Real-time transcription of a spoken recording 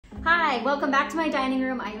Hi, welcome back to my dining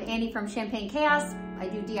room. I'm Annie from Champagne Chaos. I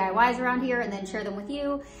do DIYs around here and then share them with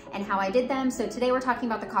you and how I did them. So today we're talking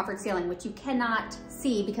about the coffered ceiling, which you cannot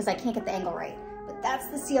see because I can't get the angle right. But that's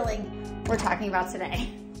the ceiling we're talking about today.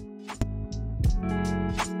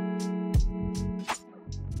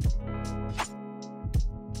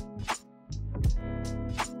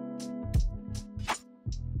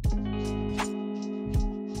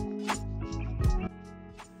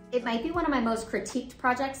 It might be one of my most critiqued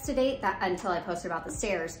projects to date until I posted about the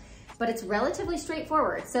stairs, but it's relatively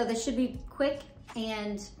straightforward. So this should be quick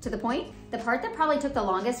and to the point. The part that probably took the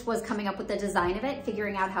longest was coming up with the design of it,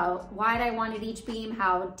 figuring out how wide I wanted each beam,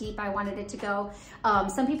 how deep I wanted it to go.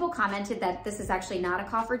 Some people commented that this is actually not a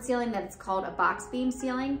coffered ceiling, that it's called a box beam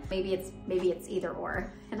ceiling. Maybe it's either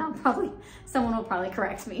or, and someone will probably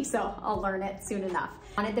correct me, so I'll learn it soon enough.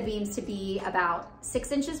 I wanted the beams to be about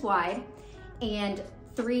 6 inches wide and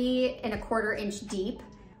 3 1/4 inch deep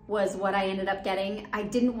was what I ended up getting. I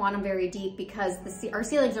didn't want them very deep because our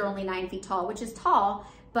ceilings are only 9 feet tall, which is tall,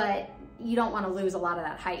 but you don't want to lose a lot of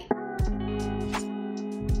that height.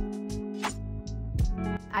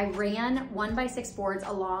 I ran 1x6 boards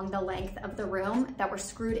along the length of the room that were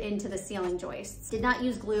screwed into the ceiling joists. Did not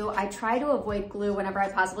use glue. I try to avoid glue whenever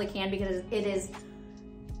I possibly can because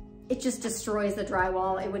it just destroys the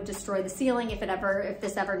drywall. It would destroy the ceiling if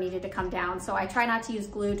this ever needed to come down. So I try not to use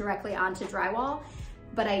glue directly onto drywall,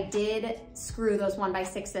 but I did screw those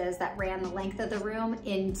 1x6s that ran the length of the room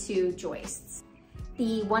into joists.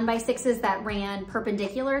 The 1x6s that ran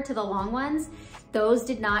perpendicular to the long ones, those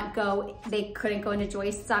did not go, they couldn't go into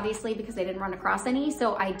joists obviously because they didn't run across any.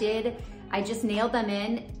 So I just nailed them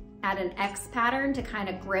in at an X pattern to kind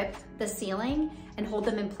of grip the ceiling and hold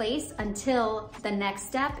them in place until the next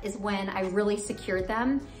step is when I really secured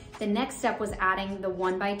them. The next step was adding the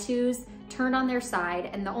 1x2s turned on their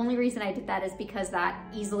side, and the only reason I did that is because that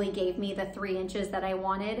easily gave me the 3 inches that I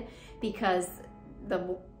wanted, because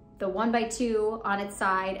the 1x2 on its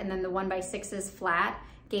side and then the 1x6s flat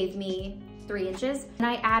gave me 3 inches. And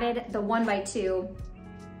I added the 1x2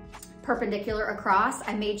 perpendicular across.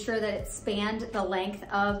 I made sure that it spanned the length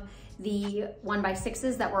of the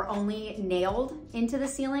 1x6s that were only nailed into the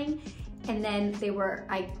ceiling. And then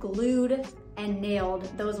I glued and nailed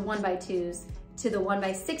those 1x2s to the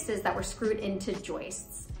 1x6s that were screwed into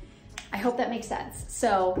joists. I hope that makes sense.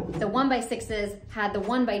 So the 1x6s had the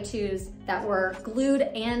 1x2s that were glued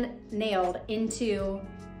and nailed into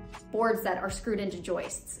boards that are screwed into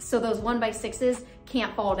joists. So those 1x6s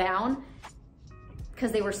can't fall down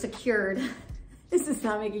because they were secured. This is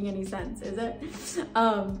not making any sense, is it?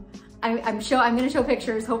 I'm gonna show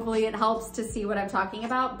pictures. Hopefully it helps to see what I'm talking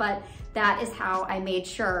about, but that is how I made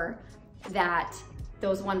sure that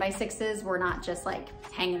those 1x6s were not just like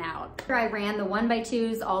hanging out. After I ran the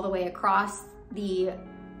 1x2s all the way across the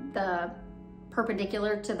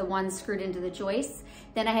perpendicular to the ones screwed into the joists,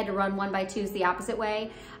 then I had to run 1x2s the opposite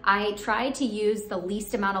way. I tried to use the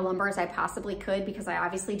least amount of lumber as I possibly could because I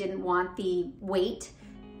obviously didn't want the weight.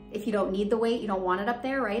 If you don't need the weight, you don't want it up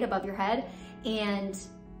there, right, above your head. And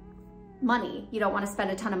money, you don't want to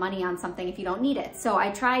spend a ton of money on something if you don't need it. So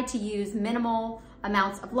I tried to use minimal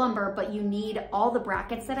amounts of lumber, but you need all the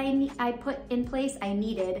brackets that I put in place, I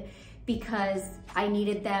needed, because I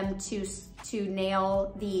needed them to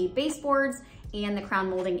nail the baseboards and the crown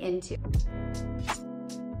molding into.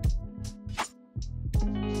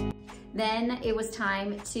 Then it was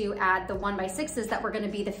time to add the 1x6s that were gonna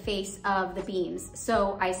be the face of the beams.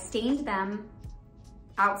 So I stained them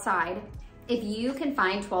outside. If you can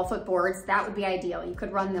find 12-foot boards, that would be ideal. You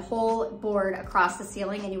could run the whole board across the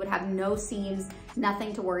ceiling and you would have no seams,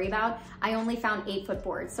 nothing to worry about. I only found 8-foot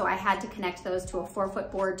boards, so I had to connect those to a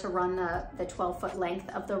 4-foot board to run the 12-foot length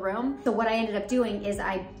of the room. So what I ended up doing is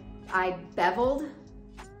I beveled,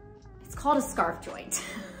 it's called a scarf joint.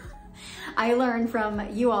 I learned from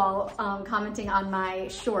you all commenting on my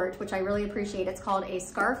short, which I really appreciate. It's called a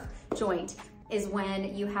scarf joint, is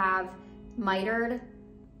when you have mitered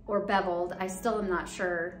or beveled, I still am not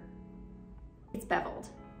sure, it's beveled,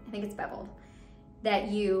 I think it's beveled, that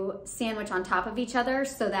you sandwich on top of each other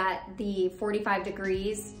so that the 45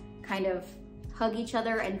 degrees kind of hug each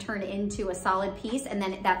other and turn into a solid piece, and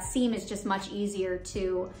then that seam is just much easier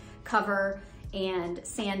to cover and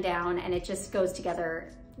sand down, and it just goes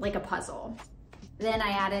together like a puzzle. Then I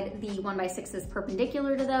added the 1x6s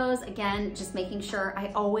perpendicular to those. Again, just making sure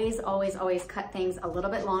I always cut things a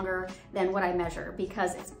little bit longer than what I measure,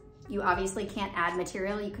 because you obviously can't add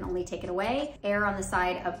material, you can only take it away. Err on the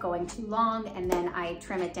side of going too long, and then I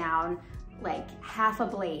trim it down like half a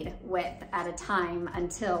blade width at a time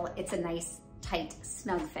until it's a nice, tight,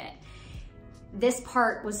 snug fit. This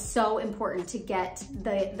part was so important to get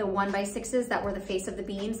the 1x6s that were the face of the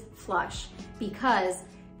beams flush, because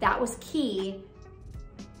that was key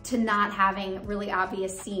to not having really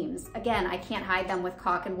obvious seams. Again, I can't hide them with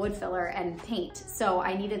caulk and wood filler and paint, so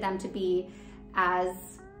I needed them to be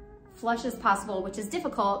as flush as possible, which is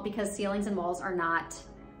difficult because ceilings and walls are not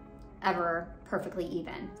ever perfectly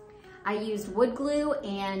even. I used wood glue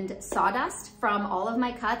and sawdust from all of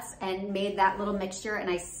my cuts and made that little mixture, and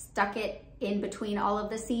I stuck it in between all of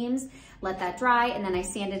the seams, let that dry, and then I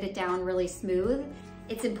sanded it down really smooth.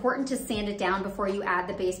 It's important to sand it down before you add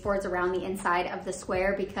the baseboards around the inside of the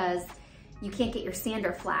square, because you can't get your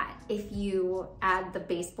sander flat if you add the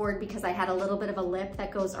baseboard, because I had a little bit of a lip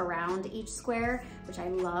that goes around each square, which I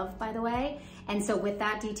love, by the way. And so with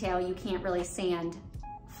that detail, you can't really sand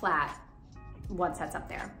flat once that's up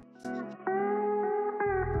there.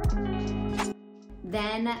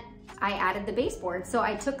 Then I added the baseboards. So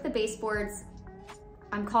I took the baseboards,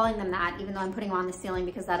 I'm calling them that, even though I'm putting them on the ceiling,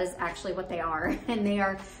 because that is actually what they are. And they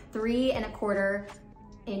are 3 1/4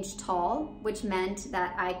 inch tall, which meant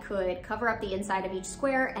that I could cover up the inside of each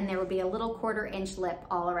square and there would be a little 1/4 inch lip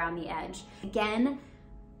all around the edge. Again,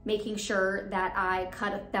 making sure that I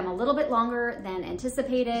cut them a little bit longer than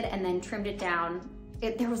anticipated and then trimmed it down.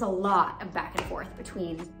 There was a lot of back and forth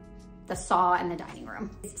between the saw and the dining room.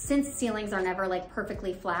 Since ceilings are never like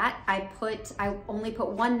perfectly flat, I only put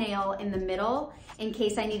 1 nail in the middle in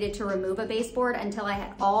case I needed to remove a baseboard until I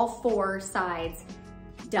had all 4 sides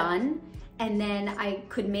done. And then I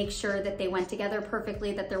could make sure that they went together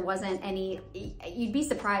perfectly, that there wasn't any, you'd be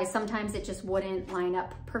surprised, sometimes it just wouldn't line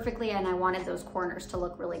up perfectly, and I wanted those corners to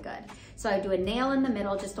look really good. So I'd do a nail in the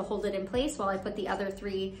middle just to hold it in place while I put the other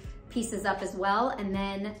 3 pieces up as well. And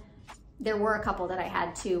then there were a couple that I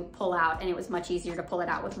had to pull out, and it was much easier to pull it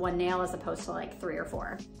out with 1 nail as opposed to like 3 or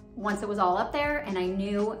 4. Once it was all up there and I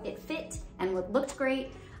knew it fit and looked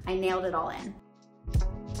great, I nailed it all in.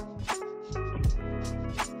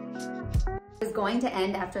 It was going to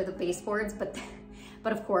end after the baseboards, but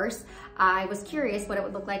of course, I was curious what it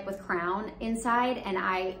would look like with crown inside, and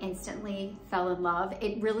I instantly fell in love.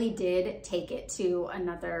 It really did take it to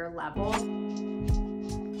another level.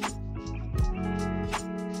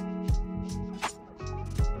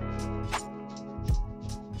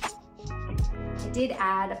 I did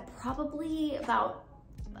add probably about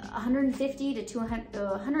 $150 to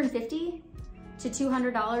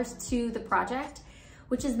 $200 to the project,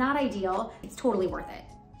 which is not ideal. It's totally worth it.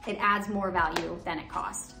 It adds more value than it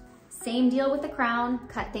cost. Same deal with the crown.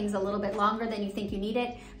 Cut things a little bit longer than you think you need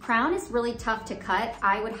it. Crown is really tough to cut.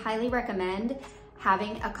 I would highly recommend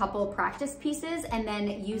having a couple practice pieces and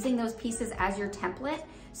then using those pieces as your template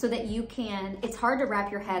so that you can, it's hard to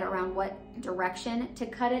wrap your head around what direction to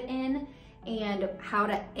cut it in and how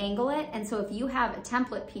to angle it. And so if you have a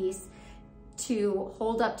template piece to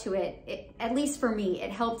hold up to it, at least for me,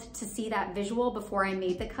 it helped to see that visual before I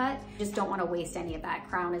made the cut. Just don't want to waste any of that.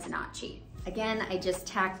 Crown is not cheap. Again, I just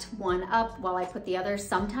tacked one up while I put the other.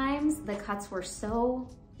 Sometimes the cuts were so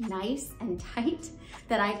nice and tight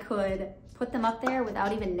that I could put them up there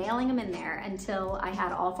without even nailing them in there until I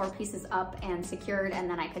had all 4 pieces up and secured, and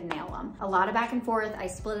then I could nail them. A lot of back and forth. I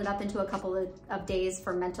split it up into a couple of days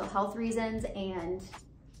for mental health reasons, and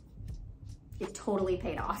it totally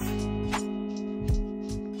paid off.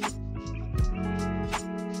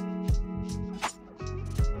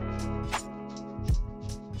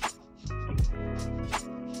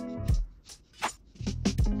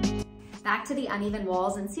 Back to the uneven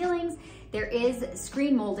walls and ceilings, there is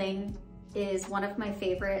screen molding is one of my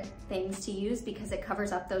favorite things to use because it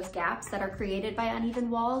covers up those gaps that are created by uneven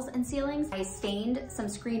walls and ceilings. I stained some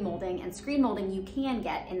screen molding, and screen molding you can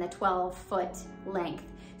get in the 12-foot length.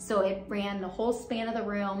 So it ran the whole span of the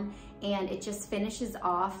room, and it just finishes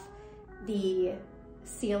off the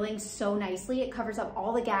ceiling so nicely. It covers up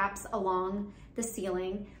all the gaps along the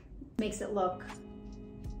ceiling, makes it look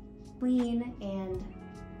clean and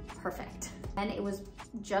perfect. And it was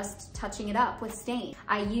just touching it up with stain.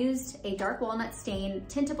 I used a dark walnut stain,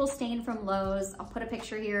 tintable stain from Lowe's. I'll put a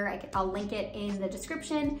picture here. I'll link it in the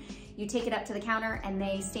description. You take it up to the counter and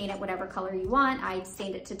they stain it whatever color you want. I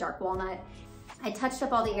stained it to dark walnut. I touched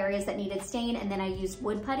up all the areas that needed stain, and then I used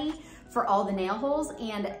wood putty for all the nail holes,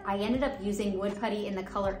 and I ended up using wood putty in the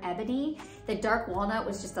color ebony. The dark walnut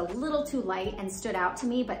was just a little too light and stood out to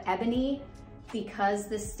me, but ebony, because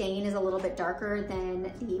the stain is a little bit darker than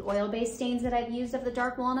the oil-based stains that I've used of the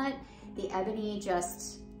dark walnut, the ebony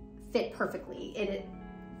just fit perfectly.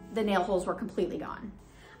 The nail holes were completely gone.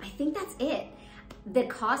 I think that's it. The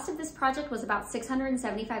cost of this project was about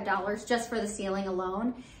 $675 just for the ceiling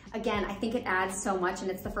alone. Again, I think it adds so much,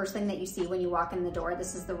 and it's the first thing that you see when you walk in the door.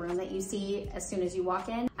 This is the room that you see as soon as you walk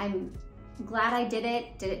in. I'm glad I did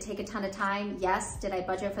it. Did it take a ton of time? Yes. Did I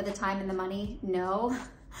budget for the time and the money? No.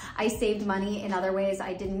 I saved money in other ways.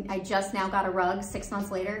 I just now got a rug 6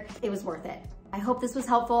 months later. It was worth it. I hope this was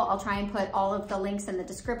helpful. I'll try and put all of the links in the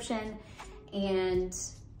description, and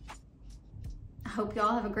I hope you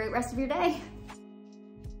all have a great rest of your day.